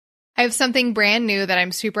I have something brand new that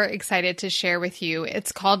I'm super excited to share with you.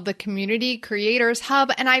 It's called the Community Creators Hub,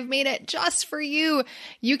 and I've made it just for you.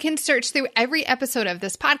 You can search through every episode of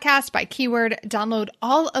this podcast by keyword, download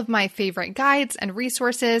all of my favorite guides and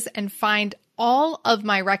resources, and find all of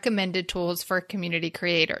my recommended tools for community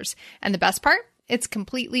creators. And the best part? It's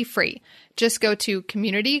completely free. Just go to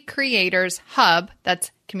Community Creators Hub, that's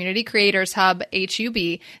Community Creators Hub,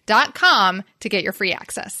 HUB.com to get your free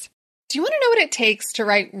access. Do you want to know what it takes to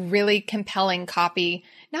write really compelling copy?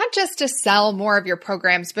 Not just to sell more of your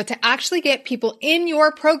programs, but to actually get people in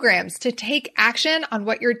your programs to take action on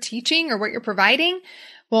what you're teaching or what you're providing?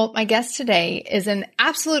 Well, my guest today is an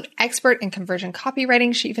absolute expert in conversion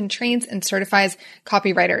copywriting. She even trains and certifies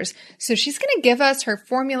copywriters. So she's going to give us her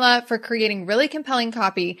formula for creating really compelling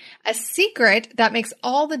copy, a secret that makes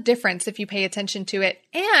all the difference if you pay attention to it.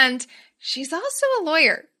 And she's also a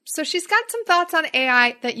lawyer. So she's got some thoughts on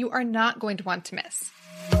AI that you are not going to want to miss.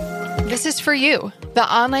 This is for you,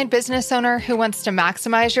 the online business owner who wants to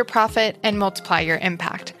maximize your profit and multiply your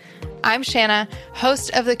impact. I'm Shanna, host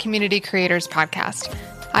of the Community Creators Podcast.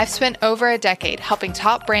 I've spent over a decade helping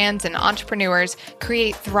top brands and entrepreneurs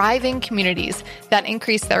create thriving communities that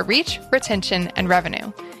increase their reach, retention, and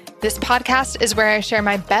revenue. This podcast is where I share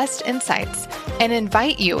my best insights and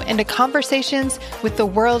invite you into conversations with the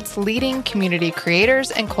world's leading community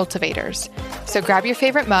creators and cultivators. So grab your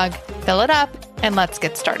favorite mug, fill it up, and let's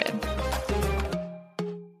get started.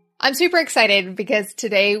 I'm super excited because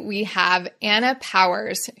today we have Anna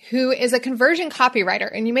Powers, who is a conversion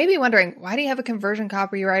copywriter. And you may be wondering, why do you have a conversion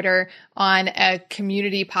copywriter on a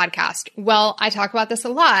community podcast? Well, I talk about this a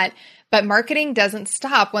lot, but marketing doesn't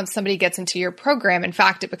stop once somebody gets into your program. In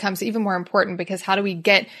fact, it becomes even more important because how do we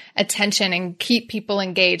get attention and keep people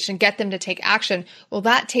engaged and get them to take action? Well,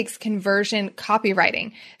 that takes conversion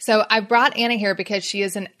copywriting. So I brought Anna here because she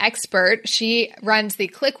is an expert. She runs the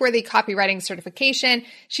Clickworthy copywriting certification.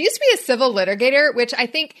 She used to be a civil litigator, which I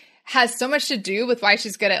think has so much to do with why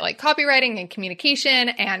she's good at like copywriting and communication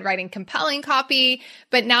and writing compelling copy.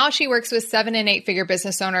 But now she works with 7- and 8-figure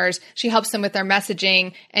business owners. She helps them with their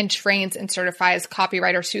messaging and trains and certifies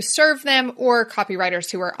copywriters who serve them or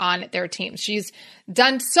copywriters who are on their teams. She's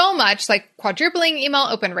done so much, like quadrupling email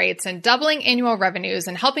open rates and doubling annual revenues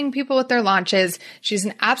and helping people with their launches. She's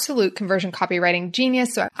an absolute conversion copywriting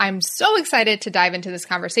genius. So I'm so excited to dive into this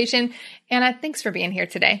conversation. Anna, thanks for being here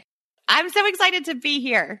today. I'm so excited to be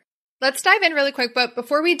here. Let's dive in really quick, but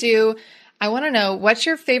before we do, I want to know, what's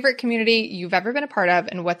your favorite community you've ever been a part of,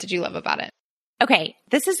 and what did you love about it? Okay,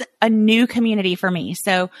 this is a new community for me.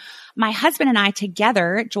 So my husband and I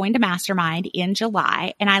together joined a mastermind in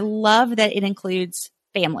July, and I love that it includes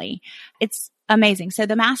family. It's amazing. So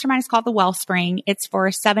the mastermind is called the Wellspring. It's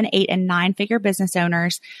for 7, 8, and 9-figure business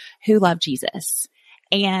owners who love Jesus.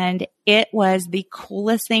 And it was the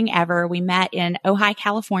coolest thing ever. We met in Ojai,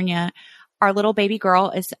 California. Our little baby girl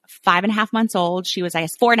is 5.5 months old. She was, I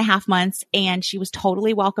guess, 4.5 months, and she was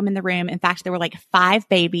totally welcome in the room. In fact, there were like 5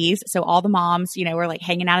 babies. So all the moms, were like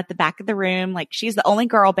hanging out at the back of the room. Like, she's the only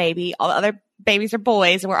girl baby. All the other babies are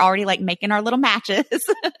boys. And we're already like making our little matches.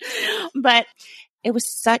 But it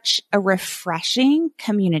was such a refreshing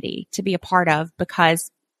community to be a part of because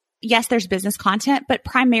yes, there's business content, but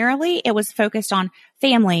primarily it was focused on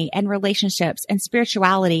family and relationships and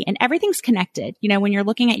spirituality, and everything's connected. When you're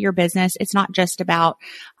looking at your business, it's not just about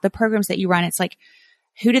the programs that you run. It's like,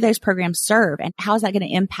 who do those programs serve and how is that going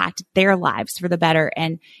to impact their lives for the better?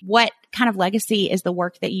 And what kind of legacy is the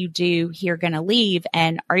work that you do here going to leave?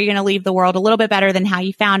 And are you going to leave the world a little bit better than how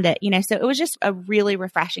you found it? So it was just a really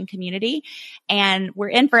refreshing community, and we're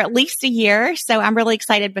in for at least a year. So I'm really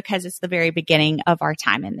excited because it's the very beginning of our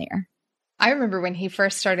time in there. I remember when he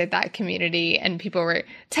first started that community and people were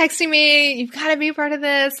texting me, you've got to be part of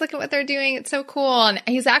this. Look at what they're doing. It's so cool. And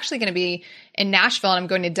he's actually going to be in Nashville, and I'm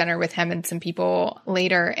going to dinner with him and some people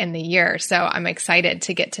later in the year. So I'm excited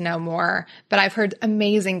to get to know more. But I've heard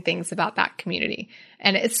amazing things about that community.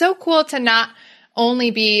 And it's so cool to not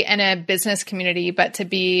only be in a business community, but to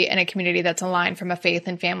be in a community that's aligned from a faith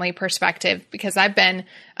and family perspective, because I've been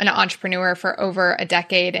an entrepreneur for over a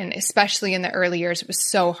decade. And especially in the early years, it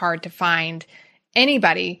was so hard to find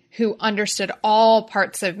anybody who understood all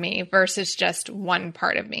parts of me versus just one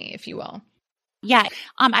part of me, if you will. Yeah.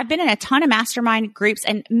 I've been in a ton of mastermind groups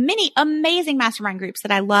and many amazing mastermind groups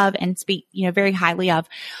that I love and speak, very highly of.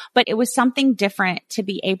 But it was something different to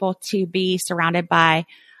be able to be surrounded by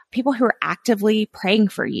people who are actively praying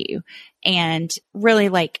for you and really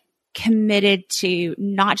like committed to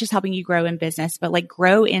not just helping you grow in business, but like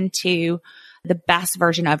grow into the best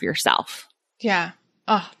version of yourself. Yeah.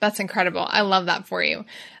 Oh, that's incredible. I love that for you.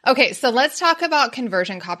 Okay, so let's talk about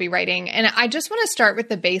conversion copywriting. And I just want to start with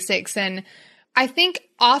the basics. And I think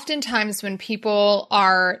oftentimes when people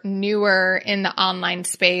are newer in the online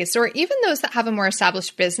space, or even those that have a more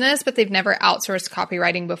established business, but they've never outsourced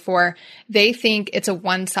copywriting before, they think it's a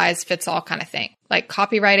one size fits all kind of thing. Like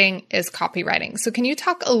copywriting is copywriting. So can you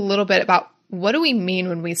talk a little bit about what do we mean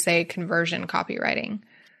when we say conversion copywriting?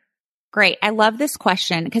 Great. I love this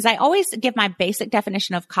question because I always give my basic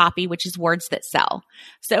definition of copy, which is words that sell.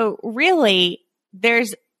 So really,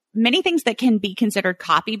 there's many things that can be considered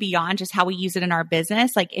copy beyond just how we use it in our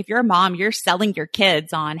business. Like if you're a mom, you're selling your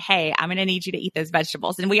kids on, hey, I'm going to need you to eat those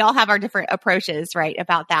vegetables. And we all have our different approaches, right,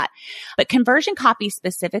 about that. But conversion copy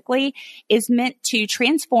specifically is meant to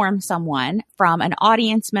transform someone from an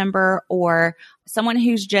audience member or someone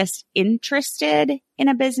who's just interested in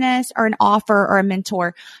a business or an offer or a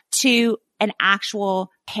mentor to an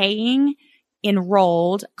actual paying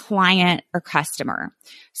enrolled client or customer.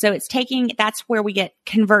 So that's where we get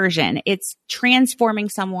conversion. It's transforming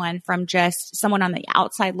someone from just someone on the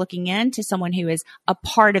outside looking in to someone who is a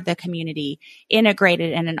part of the community,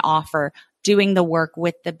 integrated in an offer, doing the work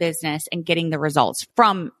with the business and getting the results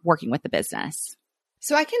from working with the business.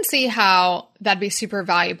 So I can see how that'd be super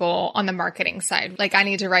valuable on the marketing side. Like I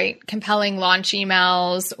need to write compelling launch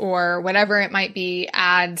emails or whatever it might be,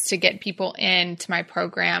 ads to get people into my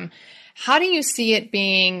program. How do you see it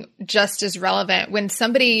being just as relevant when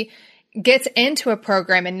somebody gets into a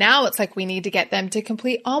program and now it's like we need to get them to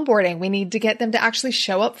complete onboarding. We need to get them to actually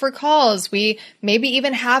show up for calls. We maybe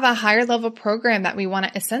even have a higher level program that we want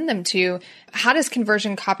to ascend them to. How does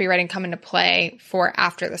conversion copywriting come into play for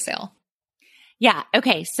after the sale? Yeah.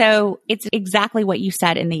 Okay. So it's exactly what you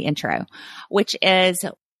said in the intro, which is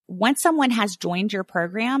once someone has joined your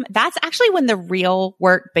program, that's actually when the real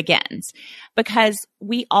work begins, because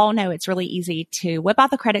we all know it's really easy to whip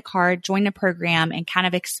out the credit card, join the program, and kind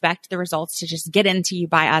of expect the results to just get into you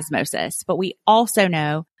by osmosis. But we also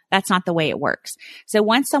know that's not the way it works. So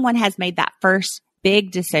once someone has made that first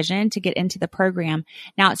big decision to get into the program,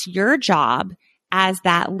 now it's your job as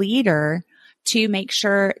that leader to make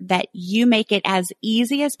sure that you make it as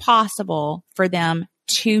easy as possible for them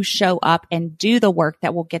to show up and do the work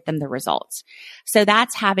that will get them the results. So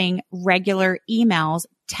that's having regular emails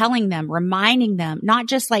telling them, reminding them, not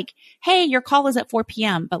just like, hey, your call is at 4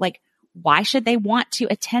 p.m., but like, why should they want to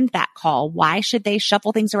attend that call? Why should they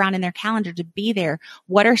shuffle things around in their calendar to be there?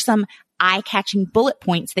 What are some eye-catching bullet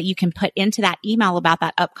points that you can put into that email about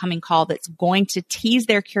that upcoming call that's going to tease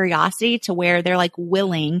their curiosity to where they're like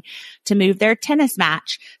willing to move their tennis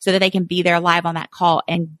match so that they can be there live on that call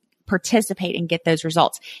and participate and get those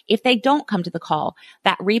results. If they don't come to the call,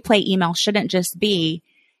 that replay email shouldn't just be,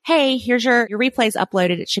 hey, here's your replay's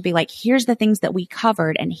uploaded. It should be like, here's the things that we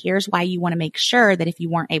covered. And here's why you want to make sure that if you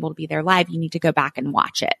weren't able to be there live, you need to go back and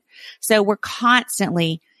watch it. So we're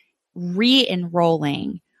constantly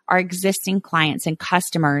re-enrolling our existing clients and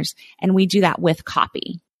customers. And we do that with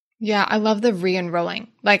copy. Yeah, I love the re-enrolling.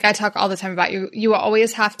 Like I talk all the time about you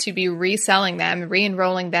always have to be reselling them,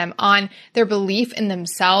 re-enrolling them on their belief in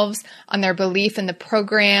themselves, on their belief in the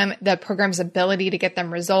program's ability to get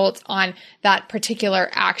them results, on that particular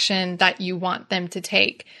action that you want them to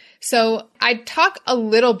take. So I talk a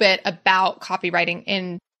little bit about copywriting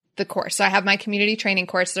in the course. So I have my community training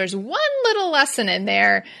course. There's one little lesson in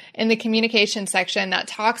there in the communication section that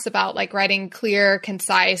talks about like writing clear,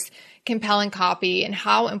 concise, compelling copy and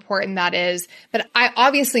how important that is. But I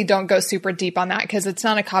obviously don't go super deep on that because it's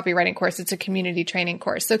not a copywriting course. It's a community training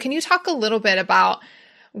course. So can you talk a little bit about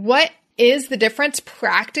what is the difference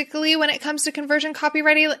practically when it comes to conversion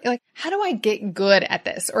copywriting? Like, how do I get good at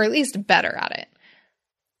this or at least better at it?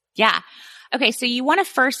 Yeah. Okay, so you want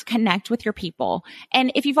to first connect with your people.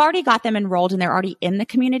 And if you've already got them enrolled and they're already in the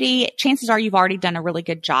community, chances are you've already done a really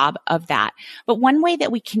good job of that. But one way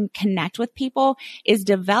that we can connect with people is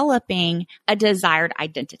developing a desired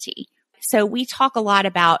identity. So we talk a lot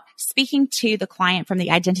about speaking to the client from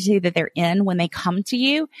the identity that they're in when they come to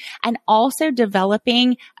you, and also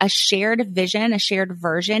developing a shared vision, a shared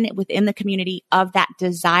version within the community of that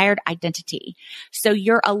desired identity. So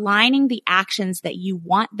you're aligning the actions that you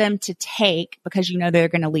want them to take because you know they're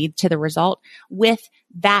going to lead to the result with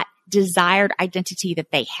that desired identity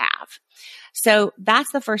that they have. So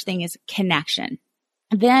that's the first thing, is connection.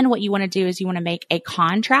 Then what you want to do is you want to make a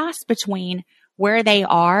contrast between where they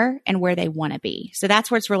are and where they want to be. So that's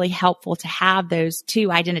where it's really helpful to have those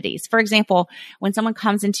two identities. For example, when someone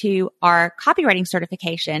comes into our copywriting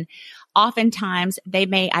certification, Oftentimes they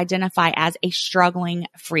may identify as a struggling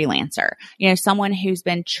freelancer, someone who's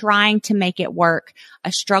been trying to make it work,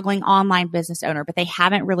 a struggling online business owner, but they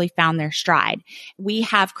haven't really found their stride. We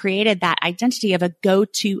have created that identity of a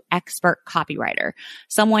go-to expert copywriter,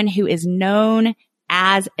 someone who is known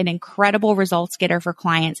as an incredible results getter for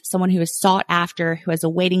clients, someone who is sought after, who has a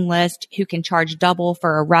waiting list, who can charge double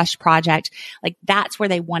for a rush project. Like that's where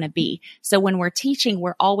they want to be. So when we're teaching,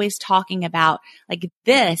 we're always talking about like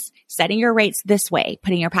this, setting your rates this way,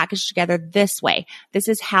 putting your package together this way. This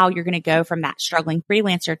is how you're going to go from that struggling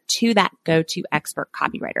freelancer to that go-to expert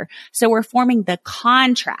copywriter. So we're forming the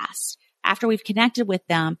contrast. After we've connected with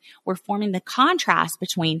them, we're forming the contrast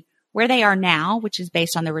between where they are now, which is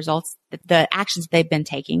based on the results, the actions they've been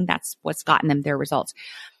taking. That's what's gotten them their results.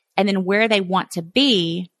 And then where they want to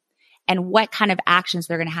be and what kind of actions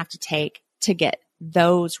they're going to have to take to get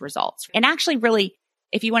those results. And actually really,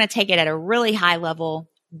 if you want to take it at a really high level,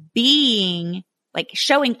 being like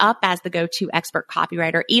showing up as the go-to expert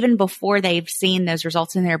copywriter, even before they've seen those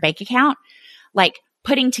results in their bank account, like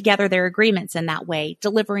putting together their agreements in that way,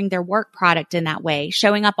 delivering their work product in that way,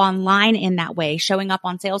 showing up online in that way, showing up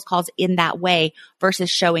on sales calls in that way versus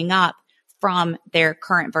showing up from their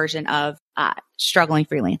current version of struggling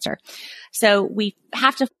freelancer. So we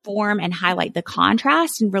have to form and highlight the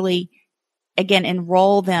contrast and really, again,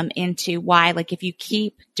 enroll them into why, like if you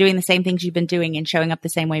keep doing the same things you've been doing and showing up the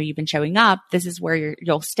same way you've been showing up, this is where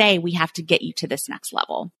you'll stay. We have to get you to this next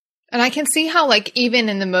level. And I can see how like even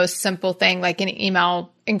in the most simple thing, like an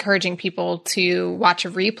email encouraging people to watch a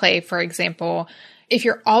replay, for example, if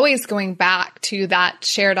you're always going back to that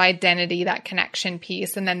shared identity, that connection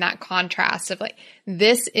piece, and then that contrast of like,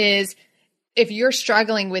 this is, if you're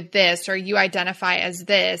struggling with this or you identify as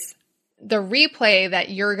this, the replay that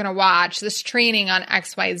you're going to watch, this training on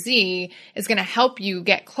XYZ is going to help you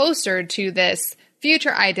get closer to this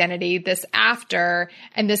future identity, this after,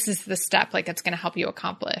 and this is the step like it's going to help you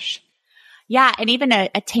accomplish. Yeah. And even a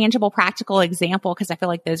tangible, practical example, because I feel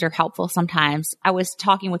like those are helpful sometimes. I was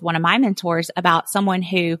talking with one of my mentors about someone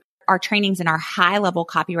who our trainings in our high level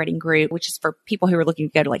copywriting group, which is for people who are looking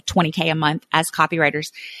to go to like 20K a month as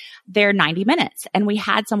copywriters. They're 90 minutes. And we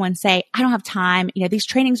had someone say, I don't have time. These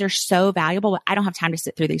trainings are so valuable, but I don't have time to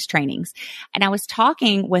sit through these trainings. And I was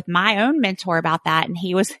talking with my own mentor about that. And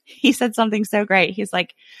he said something so great. He's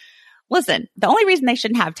like, listen, the only reason they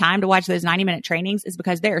shouldn't have time to watch those 90-minute trainings is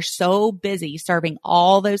because they're so busy serving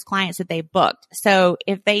all those clients that they booked. So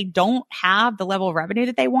if they don't have the level of revenue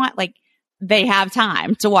that they want, like they have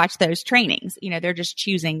time to watch those trainings. They're just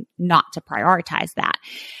choosing not to prioritize that.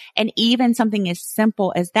 And even something as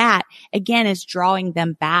simple as that, again, is drawing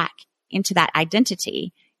them back into that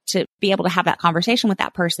identity to be able to have that conversation with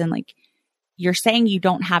that person. Like you're saying you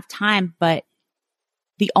don't have time, but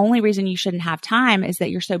the only reason you shouldn't have time is that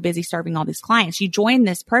you're so busy serving all these clients. You joined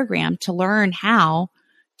this program to learn how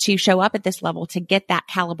to show up at this level to get that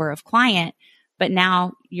caliber of client. But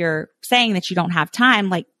now you're saying that you don't have time,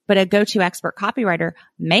 but a go-to expert copywriter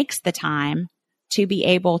makes the time to be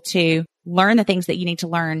able to learn the things that you need to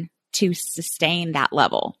learn to sustain that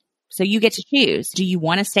level. So you get to choose. Do you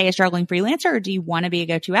want to stay a struggling freelancer or do you want to be a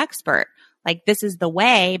go-to expert? Like this is the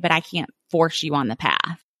way, but I can't force you on the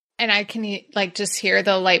path. And I can just hear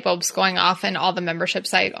the light bulbs going off in all the membership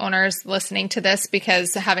site owners listening to this,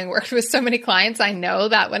 because having worked with so many clients, I know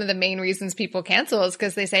that one of the main reasons people cancel is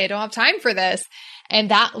because they say, I don't have time for this.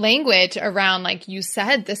 And that language around, like you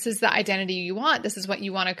said, this is the identity you want. This is what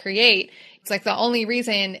you want to create. It's like the only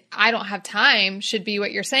reason I don't have time should be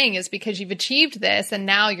what you're saying is because you've achieved this and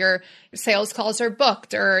now your sales calls are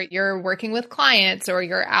booked or you're working with clients or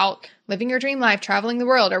you're out living your dream life, traveling the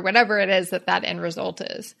world or whatever it is that end result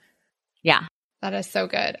is. Yeah. That is so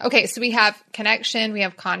good. Okay. So we have connection, we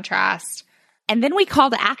have contrast. And then we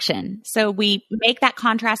call to action. So we make that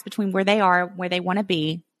contrast between where they are, where they want to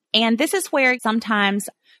be. And this is where sometimes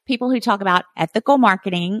people who talk about ethical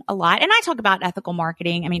marketing a lot, and I talk about ethical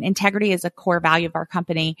marketing. I mean, integrity is a core value of our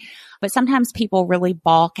company, but sometimes people really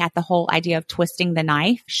balk at the whole idea of twisting the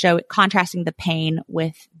knife, contrasting the pain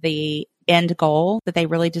with the end goal that they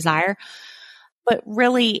really desire. But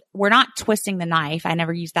really, we're not twisting the knife. I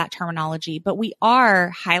never use that terminology, but we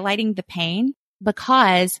are highlighting the pain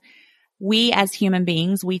because we as human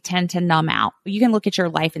beings, we tend to numb out. You can look at your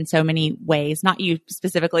life in so many ways, not you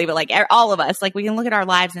specifically, but like all of us, like we can look at our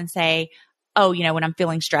lives and say, oh, when I'm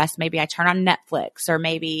feeling stressed, maybe I turn on Netflix or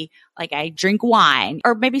maybe like I drink wine,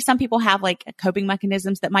 or maybe some people have like coping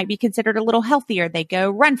mechanisms that might be considered a little healthier. They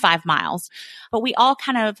go run 5 miles, but we all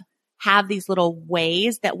kind of have these little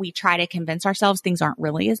ways that we try to convince ourselves things aren't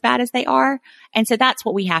really as bad as they are. And so that's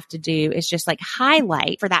what we have to do is just like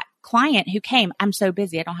highlight for that client who came, I'm so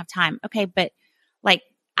busy, I don't have time. Okay, but like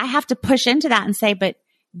I have to push into that and say, but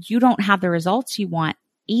you don't have the results you want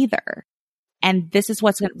either. And this is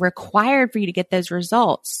what's required for you to get those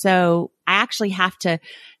results. So I actually have to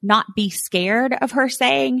not be scared of her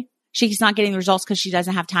saying she's not getting the results because she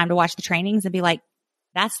doesn't have time to watch the trainings, and be like,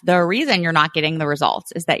 that's the reason you're not getting the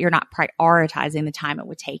results, is that you're not prioritizing the time it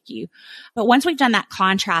would take you. But once we've done that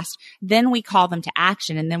contrast, then we call them to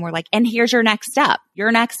action. And then we're like, and here's your next step.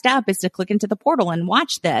 Your next step is to click into the portal and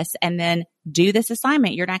watch this and then do this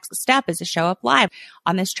assignment. Your next step is to show up live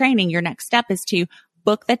on this training. Your next step is to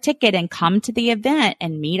book the ticket and come to the event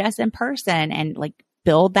and meet us in person and like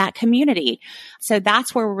build that community. So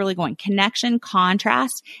that's where we're really going: connection,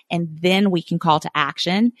 contrast, and then we can call to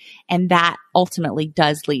action. And that ultimately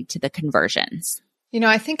does lead to the conversions. You know,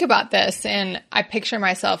 I think about this and I picture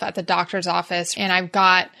myself at the doctor's office, and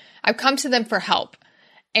I've come to them for help,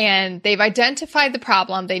 and they've identified the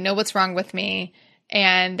problem. They know what's wrong with me.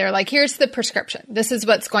 And they're like, here's the prescription. This is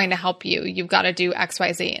what's going to help you. You've got to do X,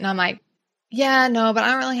 Y, Z. And I'm like, yeah, no, but I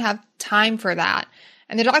don't really have time for that.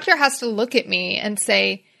 And the doctor has to look at me and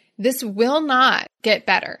say, this will not get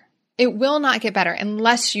better. It will not get better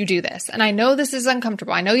unless you do this. And I know this is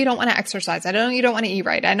uncomfortable. I know you don't want to exercise. I know you don't want to eat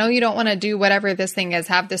right. I know you don't want to do whatever this thing is,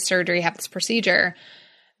 have this surgery, have this procedure.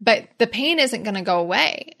 But the pain isn't going to go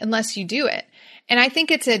away unless you do it. And I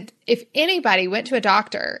think if anybody went to a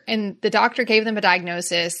doctor and the doctor gave them a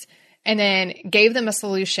diagnosis and then gave them a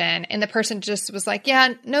solution, and the person just was like,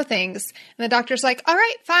 yeah, no thanks. And the doctor's like, all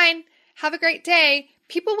right, fine. Have a great day.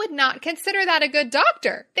 People would not consider that a good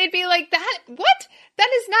doctor. They'd be like, what? That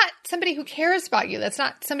is not somebody who cares about you. That's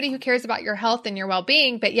not somebody who cares about your health and your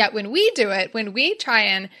well-being. But yet when we do it, when we try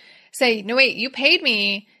and say, no, wait, you paid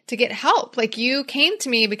me to get help. Like, you came to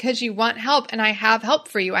me because you want help, and I have help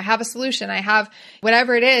for you. I have a solution. I have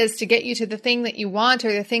whatever it is to get you to the thing that you want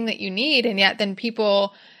or the thing that you need. And yet then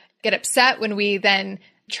people get upset when we then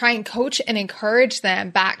try and coach and encourage them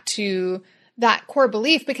back to that core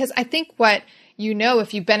belief. Because I think what you know,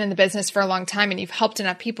 if you've been in the business for a long time and you've helped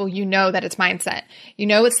enough people, you know that it's mindset. You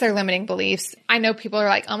know it's their limiting beliefs. I know people are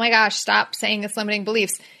like, oh my gosh, stop saying it's limiting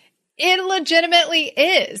beliefs. It legitimately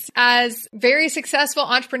is. As very successful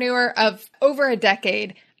entrepreneur of over a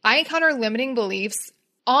decade, I encounter limiting beliefs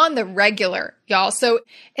on the regular, y'all. So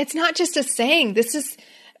it's not just a saying.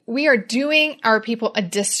 We are doing our people a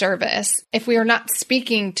disservice if we are not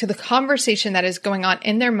speaking to the conversation that is going on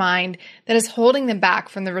in their mind that is holding them back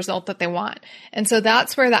from the result that they want. And so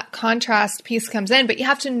that's where that contrast piece comes in. But you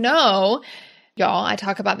have to know, y'all, I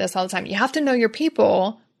talk about this all the time. You have to know your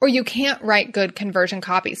people, or you can't write good conversion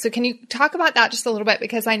copy. So can you talk about that just a little bit?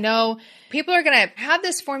 Because I know people are going to have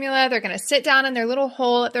this formula. They're going to sit down in their little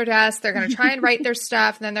hole at their desk. They're going to try and write their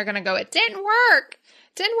stuff. And then they're going to go, it didn't work.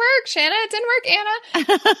 Didn't work, Shanna. It didn't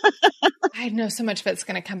work, Anna. I know so much of it's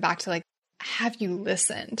going to come back to like, have you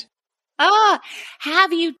listened?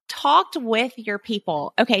 Have you talked with your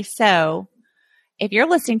people? Okay, so if you're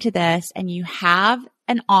listening to this and you have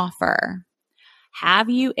an offer, have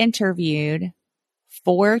you interviewed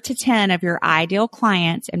 4 to 10 of your ideal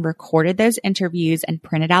clients and recorded those interviews and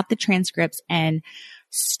printed out the transcripts and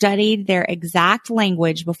studied their exact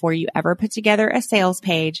language before you ever put together a sales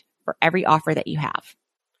page for every offer that you have?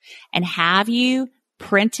 And have you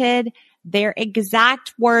printed their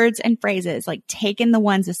exact words and phrases, like taken the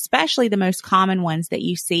ones, especially the most common ones that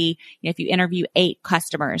you see? If you interview 8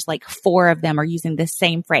 customers, like 4 of them are using the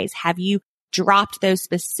same phrase. Have you dropped those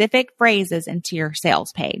specific phrases into your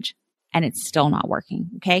sales page? And it's still not working.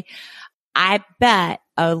 Okay. I bet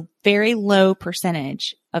a very low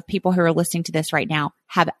percentage of people who are listening to this right now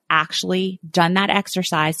have actually done that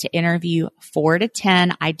exercise to interview 4 to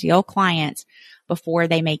 10 ideal clients before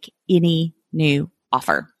they make any new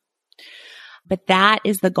offer. But that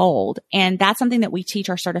is the gold. And that's something that we teach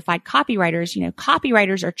our certified copywriters.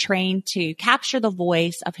 Copywriters are trained to capture the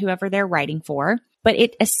voice of whoever they're writing for. But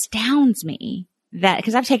it astounds me that,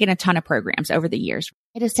 because I've taken a ton of programs over the years,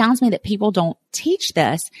 it astounds me that people don't teach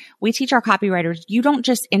this. We teach our copywriters, you don't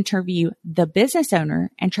just interview the business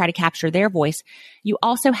owner and try to capture their voice. You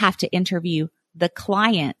also have to interview the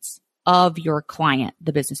clients of your client,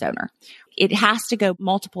 the business owner. It has to go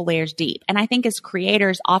multiple layers deep. And I think as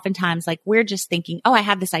creators, oftentimes, like, we're just thinking, oh, I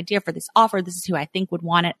have this idea for this offer. This is who I think would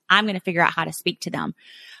want it. I'm going to figure out how to speak to them.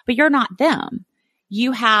 But you're not them.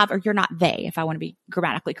 You have, or you're not they, if I want to be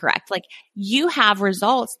grammatically correct. Like, you have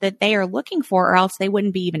results that they are looking for, or else they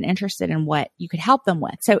wouldn't be even interested in what you could help them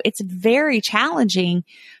with. So it's very challenging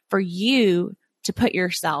for you to put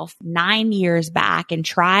yourself 9 years back and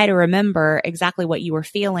try to remember exactly what you were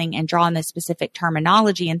feeling and draw on this specific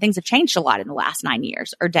terminology. And things have changed a lot in the last 9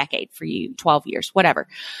 years or decade for you, 12 years, whatever.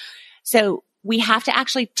 So we have to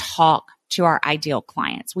actually talk to our ideal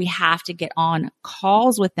clients. We have to get on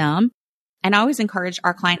calls with them. And I always encourage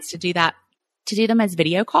our clients to do that, to do them as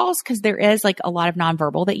video calls, because there is like a lot of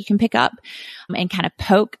nonverbal that you can pick up and kind of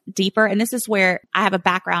poke deeper. And this is where I have a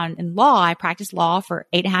background in law. I practiced law for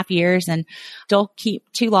 8.5 years and still keep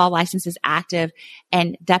 2 law licenses active.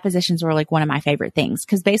 And depositions were like one of my favorite things,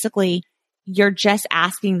 because basically you're just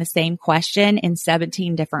asking the same question in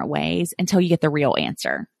 17 different ways until you get the real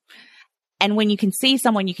answer. And when you can see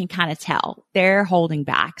someone, you can kind of tell they're holding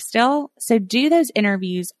back still. So do those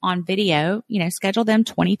interviews on video, schedule them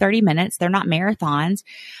 20, 30 minutes. They're not marathons,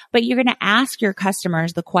 but you're going to ask your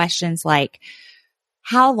customers the questions like,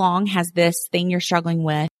 how long has this thing you're struggling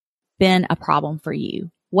with been a problem for you?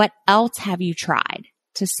 What else have you tried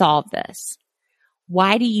to solve this?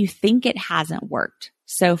 Why do you think it hasn't worked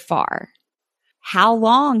so far? How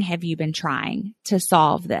long have you been trying to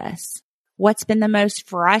solve this? What's been the most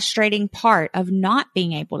frustrating part of not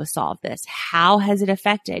being able to solve this? How has it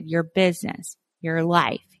affected your business, your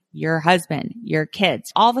life, your husband, your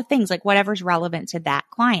kids, all the things, like whatever's relevant to that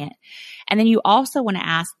client. And then you also want to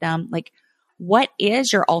ask them, like, what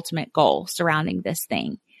is your ultimate goal surrounding this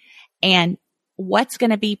thing? And what's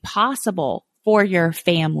going to be possible for your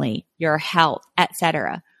family, your health,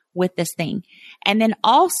 etc., with this thing? And then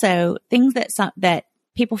also things that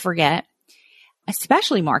people forget,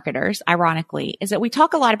 especially marketers, ironically, is that we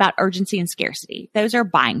talk a lot about urgency and scarcity. Those are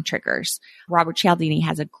buying triggers. Robert Cialdini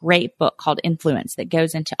has a great book called Influence that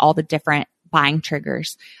goes into all the different buying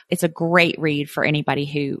triggers. It's a great read for anybody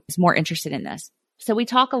who is more interested in this. So we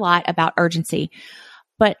talk a lot about urgency,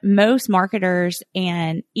 but most marketers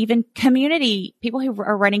and even community, people who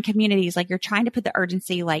are running communities, like you're trying to put the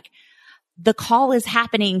urgency, like, the call is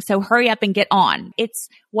happening, so hurry up and get on. It's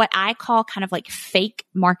what I call kind of like fake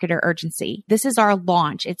marketer urgency. This is our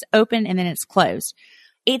launch. It's open and then it's closed.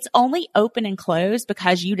 It's only open and closed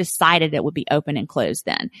because you decided it would be open and closed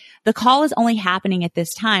then. The call is only happening at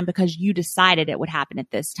this time because you decided it would happen at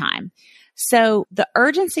this time. So the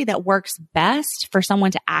urgency that works best for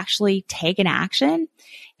someone to actually take an action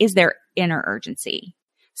is their inner urgency.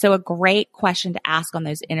 So a great question to ask on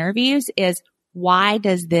those interviews is, why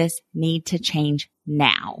does this need to change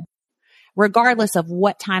now? Regardless of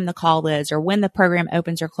what time the call is or when the program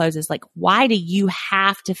opens or closes, like, why do you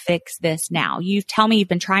have to fix this now? You tell me you've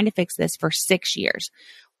been trying to fix this for 6 years.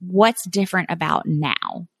 What's different about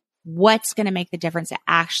now? What's going to make the difference that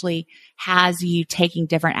actually has you taking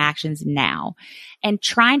different actions now? And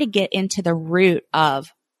trying to get into the root of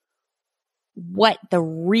what the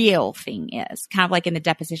real thing is, kind of like in the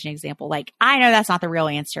deposition example. Like, I know that's not the real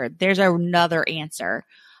answer. There's another answer.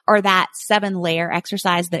 Or that 7-layer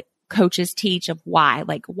exercise that coaches teach of why.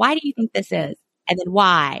 Like, why do you think this is? And then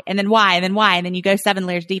why? And then why? And then why? And then you go 7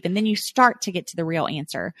 layers deep and then you start to get to the real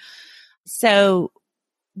answer. So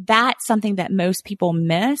that's something that most people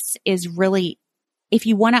miss, is really, if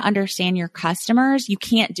you want to understand your customers, you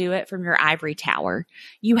can't do it from your ivory tower.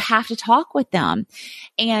 You have to talk with them.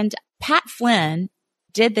 And Pat Flynn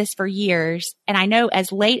did this for years. And I know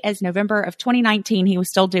as late as November of 2019, he was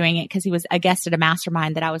still doing it because he was a guest at a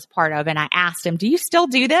mastermind that I was part of. And I asked him, do you still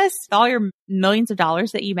do this? All your millions of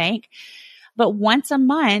dollars that you make? But once a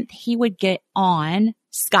month, he would get on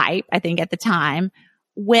Skype, I think at the time,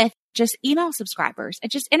 with just email subscribers and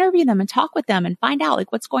just interview them and talk with them and find out like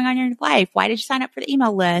what's going on in your life. Why did you sign up for the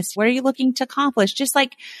email list? What are you looking to accomplish? Just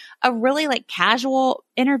like a really like casual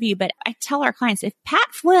interview. But I tell our clients, if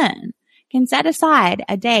Pat Flynn can set aside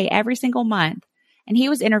a day every single month, and he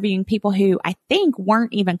was interviewing people who I think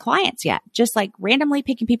weren't even clients yet, just like randomly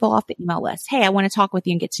picking people off the email list. Hey, I want to talk with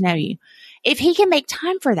you and get to know you. If he can make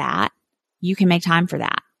time for that, you can make time for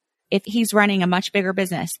that. If he's running a much bigger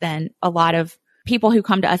business than a lot of people who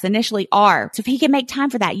come to us initially are. So if he can make time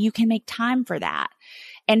for that, you can make time for that.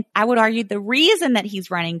 And I would argue the reason that he's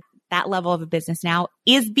running that level of a business now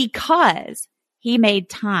is because he made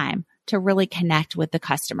time to really connect with the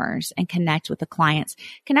customers and connect with the clients,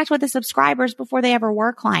 connect with the subscribers before they ever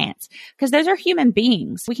were clients, because those are human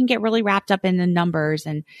beings. We can get really wrapped up in the numbers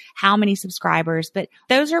and how many subscribers, but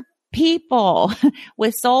those are people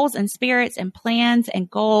with souls and spirits and plans and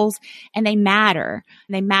goals, and they matter.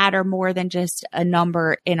 They matter more than just a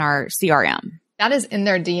number in our CRM. That is in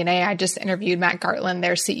their DNA. I just interviewed Matt Gartland,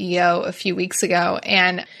 their CEO, a few weeks ago,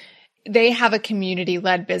 and they have a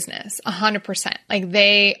community-led business, 100%. Like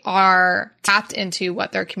they are tapped into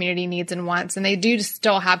what their community needs and wants. And they do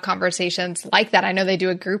still have conversations like that. I know they do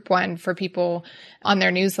a group one for people on their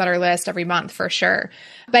newsletter list every month for sure.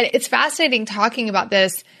 But it's fascinating talking about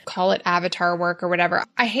this, call it avatar work or whatever.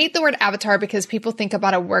 I hate the word avatar because people think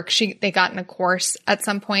about a worksheet they got in a course at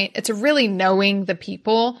some point. It's really knowing the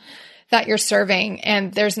people that you're serving.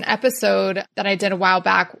 And there's an episode that I did a while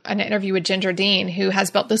back, an interview with Ginger Dean, who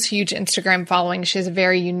has built this huge Instagram following. She has a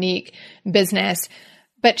very unique business,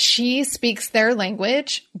 but she speaks their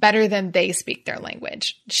language better than they speak their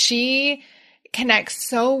language. She connects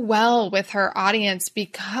so well with her audience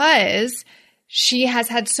because she has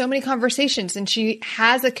had so many conversations and she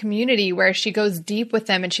has a community where she goes deep with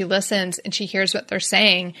them and she listens and she hears what they're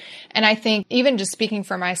saying. And I think even just speaking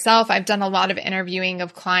for myself, I've done a lot of interviewing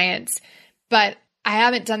of clients, but I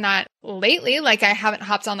haven't done that lately. Like I haven't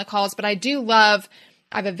hopped on the calls, but I have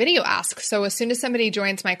a video ask. So as soon as somebody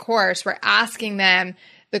joins my course, we're asking them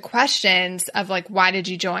the questions of like, why did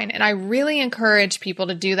you join? And I really encourage people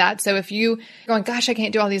to do that. So if you going, gosh, I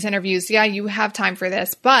can't do all these interviews. Yeah, you have time for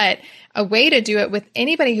this, but a way to do it with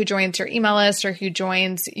anybody who joins your email list or who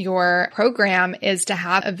joins your program is to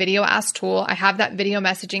have a video ask tool. I have that video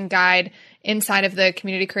messaging guide inside of the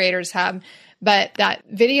Community Creators Hub. But that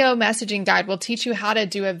video messaging guide will teach you how to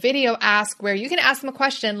do a video ask where you can ask them a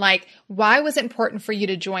question like, why was it important for you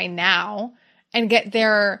to join now? And get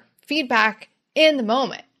their feedback in the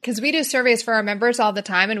moment. Because we do surveys for our members all the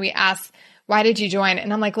time and we ask, why did you join?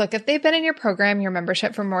 And I'm like, look, if they've been in your program, your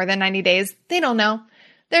membership for more than 90 days, they don't know.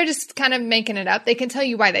 They're just kind of making it up. They can tell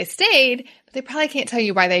you why they stayed, but they probably can't tell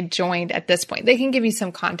you why they joined at this point. They can give you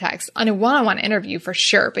some context on a one-on-one interview for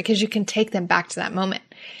sure, because you can take them back to that moment.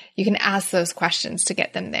 You can ask those questions to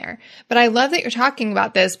get them there. But I love that you're talking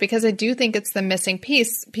about this because I do think it's the missing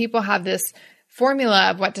piece. People have this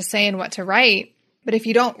formula of what to say and what to write, but if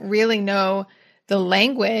you don't really know the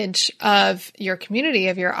language of your community,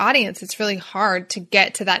 of your audience, it's really hard to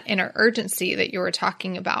get to that inner urgency that you were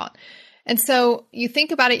talking about. And so you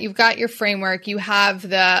think about it, you've got your framework, you have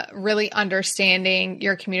the really understanding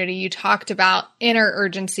your community. You talked about inner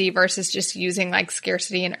urgency versus just using like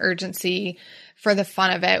scarcity and urgency for the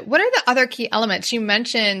fun of it. What are the other key elements? You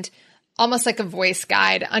mentioned almost like a voice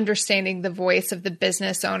guide, understanding the voice of the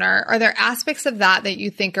business owner. Are there aspects of that that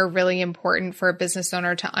you think are really important for a business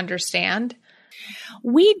owner to understand?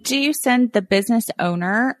 We do send the business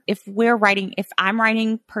owner, if I'm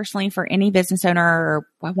writing personally for any business owner,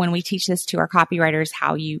 or when we teach this to our copywriters,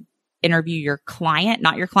 how you interview your client,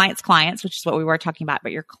 not your client's clients, which is what we were talking about,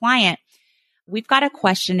 but your client, we've got a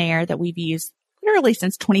questionnaire that we've used literally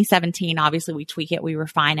since 2017. Obviously, we tweak it, we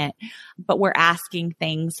refine it, but we're asking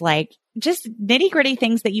things like just nitty gritty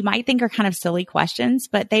things that you might think are kind of silly questions,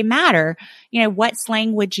 but they matter. You know, what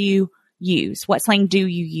slang would you use? What slang do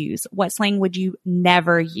you use? What slang would you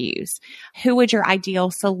never use? Who would your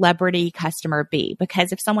ideal celebrity customer be?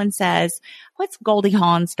 Because if someone says, what's Goldie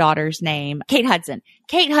Hawn's daughter's name? Kate Hudson.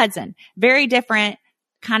 Kate Hudson. Very different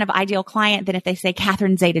kind of ideal client than if they say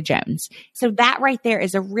Catherine Zeta-Jones. So that right there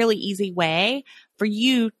is a really easy way for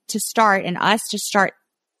you to start and us to start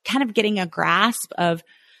kind of getting a grasp of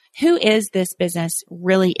who is this business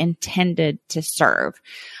really intended to serve.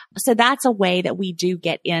 So that's a way that we do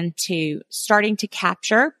get into starting to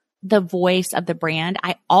capture the voice of the brand.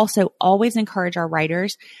 I also always encourage our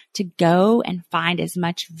writers to go and find as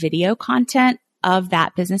much video content of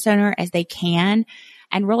that business owner as they can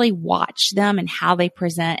and really watch them and how they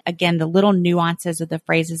present, again, the little nuances of the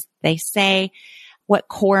phrases they say, what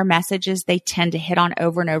core messages they tend to hit on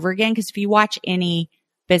over and over again. Because if you watch any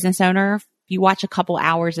business owner, you watch a couple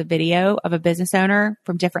hours of video of a business owner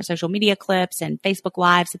from different social media clips and Facebook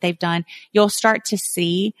Lives that they've done, you'll start to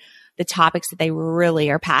see the topics that they really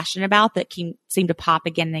are passionate about that can seem to pop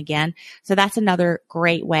again and again. So that's another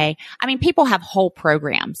great way. I mean, people have whole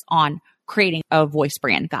programs on creating a voice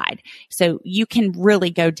brand guide. So you can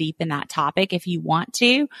really go deep in that topic if you want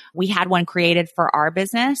to. We had one created for our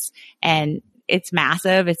business and it's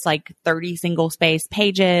massive. It's like 30 single space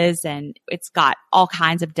pages and it's got all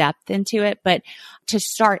kinds of depth into it. But to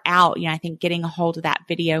start out, I think getting a hold of that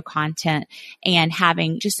video content and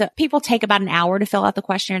having people take about an hour to fill out the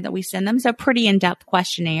questionnaire that we send them. So pretty in-depth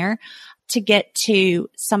questionnaire to get to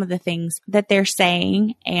some of the things that they're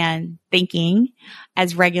saying and thinking get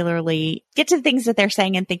to the things that they're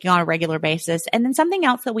saying and thinking on a regular basis. And then something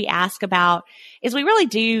else that we ask about is we really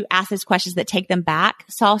do ask these questions that take them back.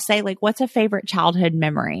 So I'll say like, what's a favorite childhood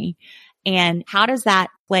memory? And how does that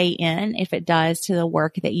play in, if it does, to the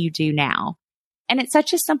work that you do now? And it's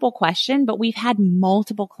such a simple question, but we've had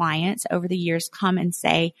multiple clients over the years come and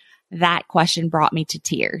say, that question brought me to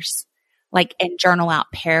tears. like, and journal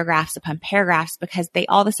out paragraphs upon paragraphs because they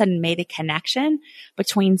all of a sudden made a connection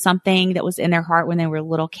between something that was in their heart when they were a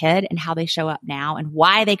little kid and how they show up now and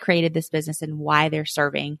why they created this business and why they're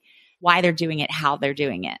serving, why they're doing it, how they're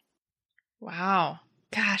doing it. Wow.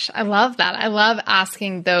 Gosh, I love that. I love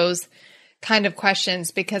asking those kind of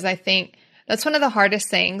questions because I think that's one of the hardest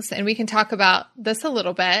things. And we can talk about this a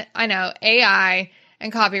little bit. I know AI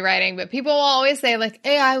and copywriting, but people will always say like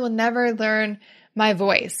AI will never learn my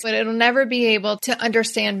voice, but it'll never be able to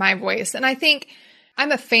understand my voice. And I think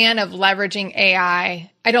I'm a fan of leveraging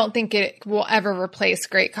AI. I don't think it will ever replace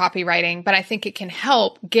great copywriting, but I think it can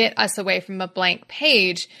help get us away from a blank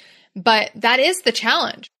page. But that is the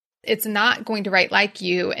challenge. It's not going to write like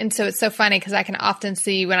you. And so it's so funny because I can often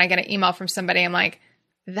see when I get an email from somebody, I'm like,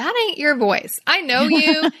 that ain't your voice. I know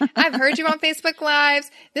you. I've heard you on Facebook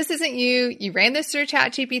Lives. This isn't you. You ran this through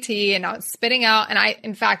ChatGPT and now it's spitting out. And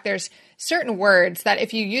in fact, there's certain words that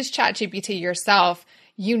if you use ChatGPT yourself,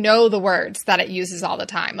 you know the words that it uses all the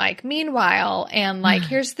time, like meanwhile, and like,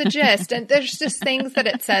 here's the gist. And there's just things that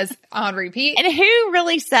it says on repeat. And who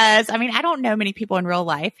really says, I mean, I don't know many people in real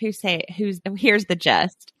life who say, here's the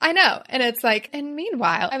gist. I know. And it's like, and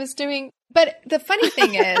meanwhile, but the funny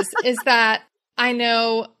thing is that I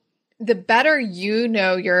know the better you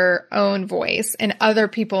know your own voice and other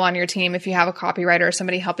people on your team, if you have a copywriter or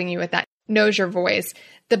somebody helping you with that knows your voice,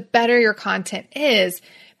 the better your content is.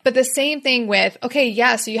 But the same thing with, okay,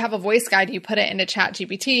 yeah, so you have a voice guide, you put it into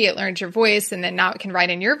ChatGPT, it learns your voice, and then now it can write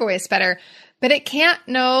in your voice better, but it can't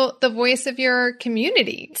know the voice of your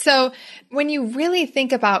community. So when you really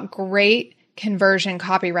think about great conversion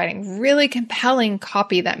copywriting, really compelling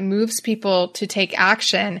copy that moves people to take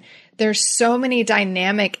action, there's so many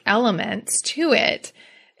dynamic elements to it.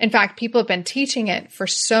 In fact, people have been teaching it for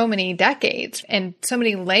so many decades and so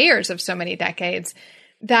many layers of so many decades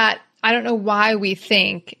that I don't know why we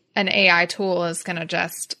think an AI tool is going to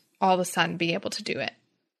just all of a sudden be able to do it.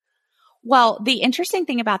 Well, the interesting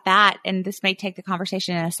thing about that, and this may take the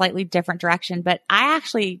conversation in a slightly different direction, but I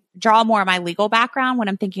actually draw more of my legal background when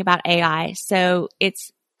I'm thinking about AI. So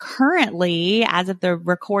it's currently, as of the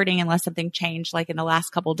recording, unless something changed like in the last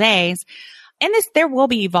couple of days, and there will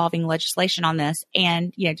be evolving legislation on this.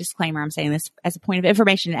 And, disclaimer, I'm saying this as a point of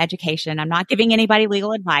information and education. I'm not giving anybody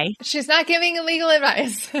legal advice. She's not giving legal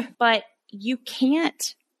advice. But you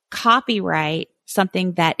can't copyright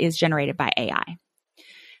something that is generated by AI.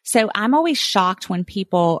 So I'm always shocked when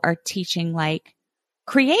people are teaching like,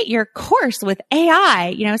 create your course with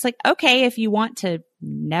AI. It's like, okay, if you want to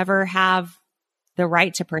never have the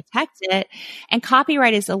right to protect it. And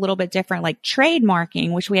copyright is a little bit different, like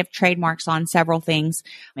trademarking, which we have trademarks on several things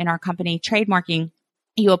in our company. Trademarking,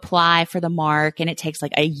 you apply for the mark and it takes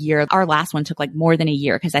like a year. Our last one took like more than a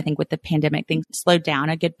year because I think with the pandemic, things slowed down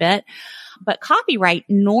a good bit. But copyright,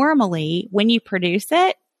 normally when you produce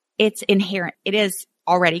it, it's inherent. It is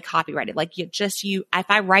already copyrighted. Like if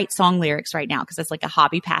I write song lyrics right now, because it's like a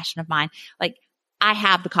hobby passion of mine, like I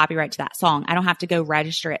have the copyright to that song. I don't have to go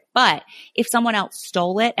register it. But if someone else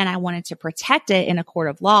stole it and I wanted to protect it in a court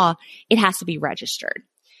of law, it has to be registered.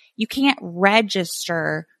 You can't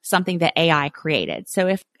register something that AI created. So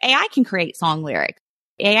if AI can create song lyrics,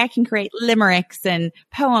 AI can create limericks and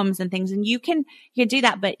poems and things, and you can do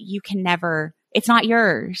that, but you can never, it's not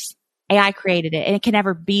yours. AI created it and it can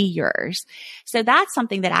never be yours. So that's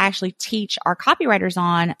something that I actually teach our copywriters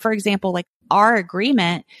on. For example, like our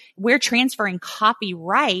agreement, we're transferring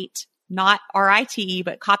copyright, not RITE,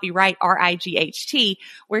 but copyright, RIGHT.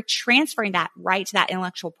 We're transferring that right to that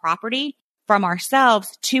intellectual property from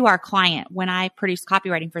ourselves to our client. When I produce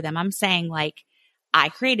copywriting for them, I'm saying like, I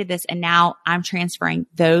created this and now I'm transferring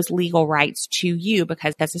those legal rights to you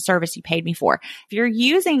because that's a service you paid me for. If you're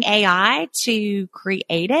using AI to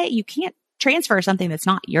create it, you can't transfer something that's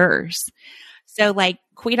not yours. So like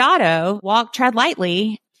cuidado, tread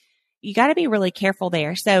lightly. You got to be really careful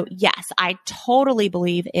there. So yes, I totally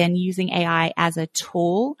believe in using AI as a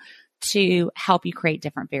tool to help you create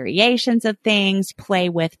different variations of things, play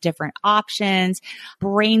with different options,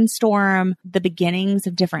 brainstorm the beginnings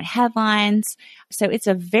of different headlines. So it's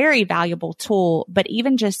a very valuable tool. But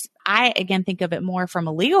even I again think of it more from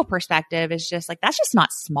a legal perspective is just like, that's just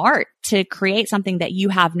not smart to create something that you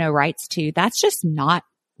have no rights to. That's just not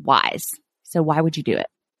wise. So why would you do it?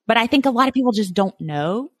 But I think a lot of people just don't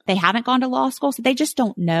know. They haven't gone to law school, so they just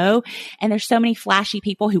don't know. And there's so many flashy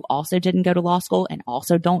people who also didn't go to law school and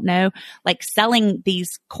also don't know, like selling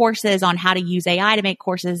these courses on how to use AI to make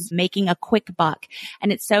courses, making a quick buck.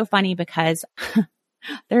 And it's so funny because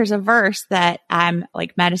there's a verse that I'm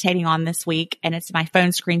like meditating on this week, and it's my phone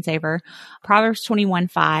screensaver. Proverbs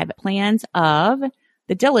 21:5, plans of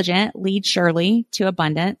the diligent lead surely to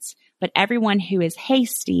abundance, but everyone who is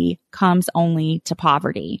hasty comes only to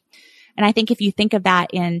poverty. And I think if you think of that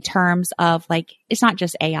in terms of like, it's not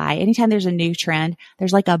just AI. Anytime there's a new trend,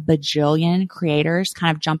 there's like a bajillion creators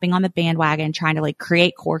kind of jumping on the bandwagon, trying to like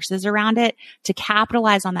create courses around it to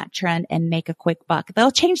capitalize on that trend and make a quick buck.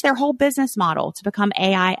 They'll change their whole business model to become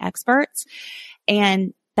AI experts.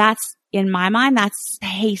 And that's, in my mind, that's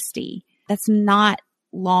hasty. That's not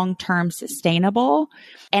long-term sustainable.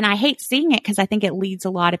 And I hate seeing it because I think it leads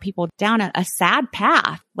a lot of people down a sad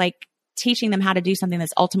path, like teaching them how to do something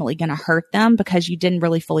that's ultimately going to hurt them because you didn't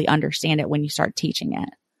really fully understand it when you start teaching it.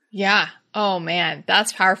 Yeah. Oh man,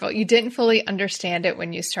 that's powerful. You didn't fully understand it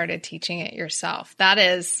when you started teaching it yourself. That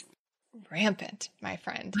is rampant, my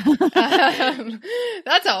friend.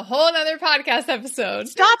 That's a whole nother podcast episode.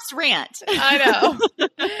 Stops rant. I know.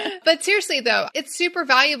 But seriously though, it's super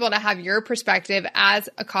valuable to have your perspective as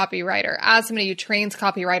a copywriter, as somebody who trains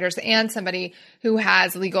copywriters and somebody who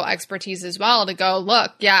has legal expertise as well to go,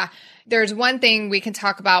 look, yeah, there's one thing we can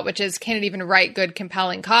talk about, which is can it even write good,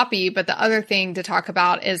 compelling copy? But the other thing to talk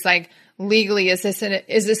about is like legally, is this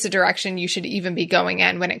a direction you should even be going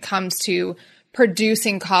in when it comes to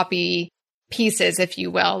producing copy pieces, if you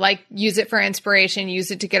will, like use it for inspiration, use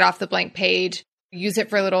it to get off the blank page, use it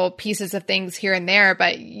for little pieces of things here and there.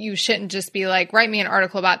 But you shouldn't just be like, write me an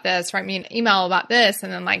article about this, write me an email about this,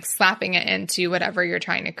 and then like slapping it into whatever you're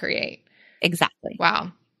trying to create. Exactly.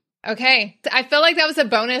 Wow. Okay. I feel like that was a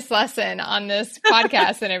bonus lesson on this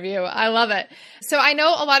podcast interview. I love it. So I know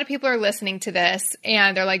a lot of people are listening to this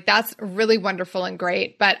and they're like, that's really wonderful and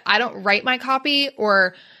great, but I don't write my copy,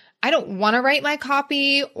 or I don't want to write my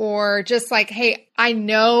copy, or just like, hey, I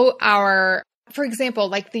know for example,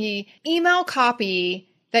 like the email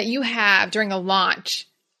copy that you have during a launch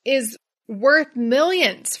is worth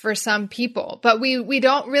millions for some people, but we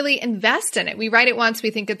don't really invest in it. We write it once,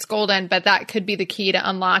 we think it's golden, but that could be the key to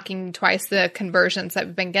unlocking twice the conversions that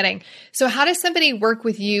we've been getting. So how does somebody work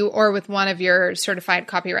with you or with one of your certified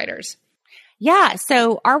copywriters? Yeah.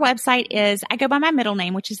 So our website is, I go by my middle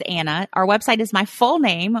name, which is Anna. Our website is my full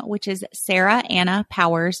name, which is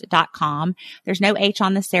SarahAnnaPowers.com. There's no H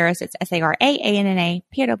on the Sarah, so it's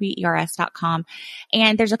SarahAnnaPowers.com.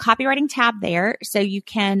 And there's a copywriting tab there. So you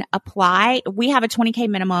can apply. We have a 20K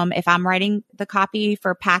minimum if I'm writing the copy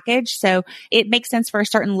for a package. So it makes sense for a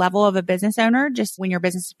certain level of a business owner. Just when your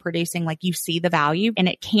business is producing, like you see the value, and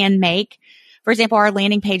it can make, for example, our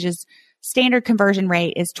landing pages standard conversion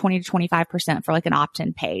rate is 20 to 25% for like an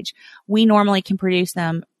opt-in page. We normally can produce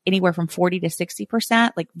them anywhere from 40 to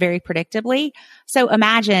 60%, like very predictably. So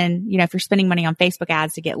imagine, if you're spending money on Facebook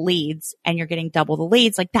ads to get leads and you're getting double the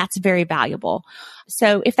leads, like that's very valuable.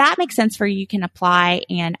 So if that makes sense for you, you can apply,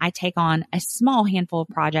 and I take on a small handful of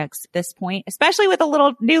projects at this point, especially with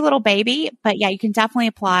a new little baby. But yeah, you can definitely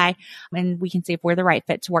apply and we can see if we're the right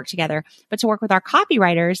fit to work together. But to work with our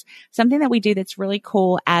copywriters, something that we do that's really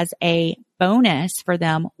cool as a bonus for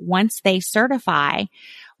them once they certify,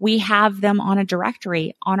 we have them on a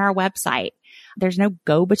directory on our website. There's no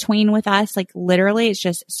go-between with us. Like literally, it's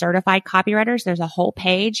just certified copywriters. There's a whole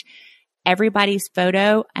page. Everybody's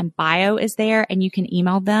photo and bio is there, and you can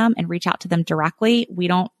email them and reach out to them directly. We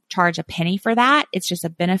don't charge a penny for that. It's just a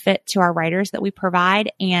benefit to our writers that we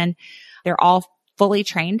provide, and they're all fully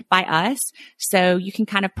trained by us. So you can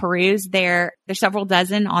kind of peruse there's several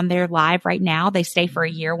dozen on there live right now. They stay for a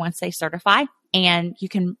year once they certify. And you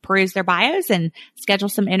can peruse their bios and schedule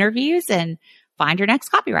some interviews and find your next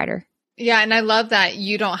copywriter. Yeah. And I love that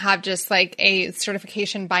you don't have just like a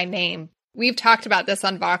certification by name. We've talked about this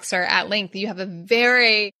on Voxer at length. You have a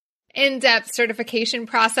very in-depth certification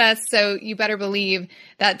process. So you better believe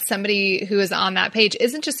that somebody who is on that page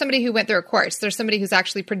isn't just somebody who went through a course. There's somebody who's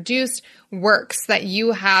actually produced works that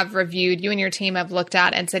you have reviewed, you and your team have looked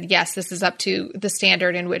at and said, yes, this is up to the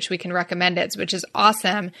standard in which we can recommend it, which is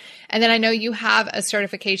awesome. And then I know you have a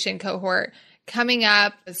certification cohort coming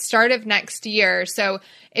up the start of next year. So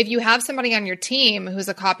if you have somebody on your team who's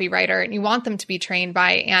a copywriter and you want them to be trained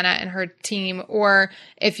by Anna and her team, or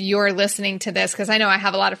if you're listening to this, because I know I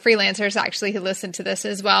have a lot of freelancers actually who listen to this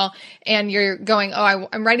as well, and you're going, oh,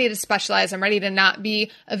 I'm ready to specialize. I'm ready to not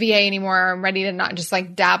be a VA anymore. I'm ready to not just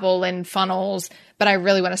like dabble in funnels, but I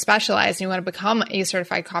really want to specialize and you want to become a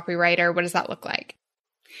certified copywriter. What does that look like?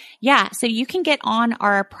 Yeah. So you can get on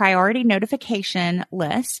our priority notification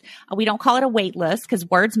list. We don't call it a wait list because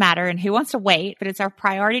words matter and who wants to wait, but it's our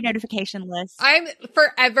priority notification list. I'm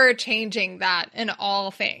forever changing that in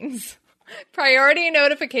all things. Priority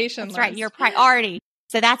notification list. That's right. Your priority.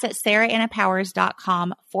 So that's at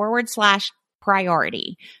SarahAnnaPowers.com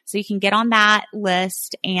priority. So you can get on that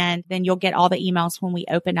list and then you'll get all the emails when we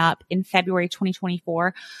open up in February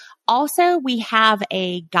 2024. Also, we have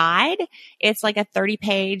a guide. It's like a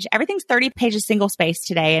 30-page, everything's 30 pages single space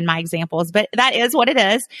today in my examples, but that is what it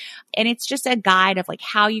is. And it's just a guide of like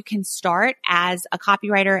how you can start as a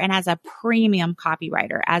copywriter and as a premium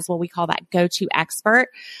copywriter, as what we call that go-to expert.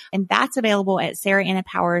 And that's available at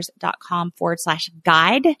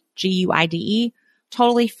sarahannaPowers.com/guide, GUIDE.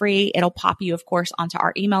 Totally free. It'll pop you, of course, onto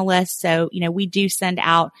our email list. So, we do send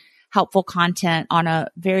out helpful content on a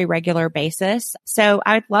very regular basis. So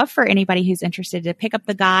I would love for anybody who's interested to pick up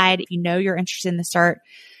the guide. If you know you're interested in the CERT,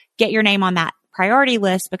 get your name on that priority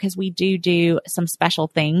list because we do some special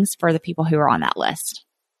things for the people who are on that list.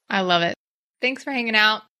 I love it. Thanks for hanging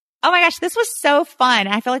out. Oh my gosh, this was so fun.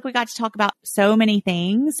 I feel like we got to talk about so many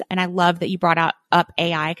things. And I love that you brought up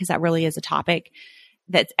AI because that really is a topic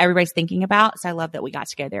that everybody's thinking about. So I love that we got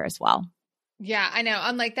to go there as well. Yeah, I know.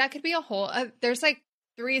 I'm like, that could be a whole, there's like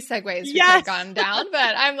 3 segues we could have gone down,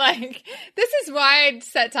 but I'm like, this is why I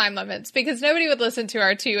set time limits because nobody would listen to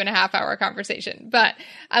our 2.5 hour conversation, but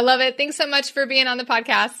I love it. Thanks so much for being on the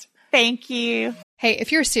podcast. Thank you. Hey,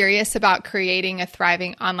 if you're serious about creating a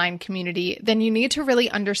thriving online community, then you need to really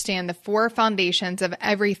understand the 4 foundations of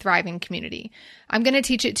every thriving community. I'm going to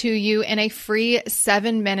teach it to you in a free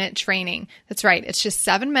 7-minute training. That's right. It's just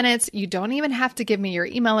 7 minutes. You don't even have to give me your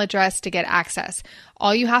email address to get access.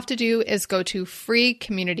 All you have to do is go to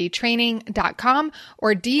freecommunitytraining.com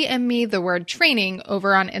or DM me the word training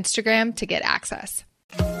over on Instagram to get access.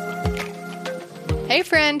 Hey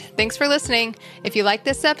friend, thanks for listening. If you like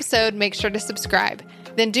this episode, make sure to subscribe.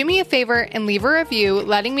 Then do me a favor and leave a review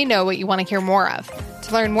letting me know what you want to hear more of.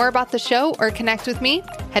 To learn more about the show or connect with me,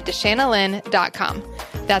 head to shannalynn.com.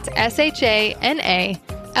 That's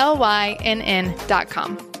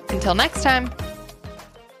SHANALYNN.com. Until next time.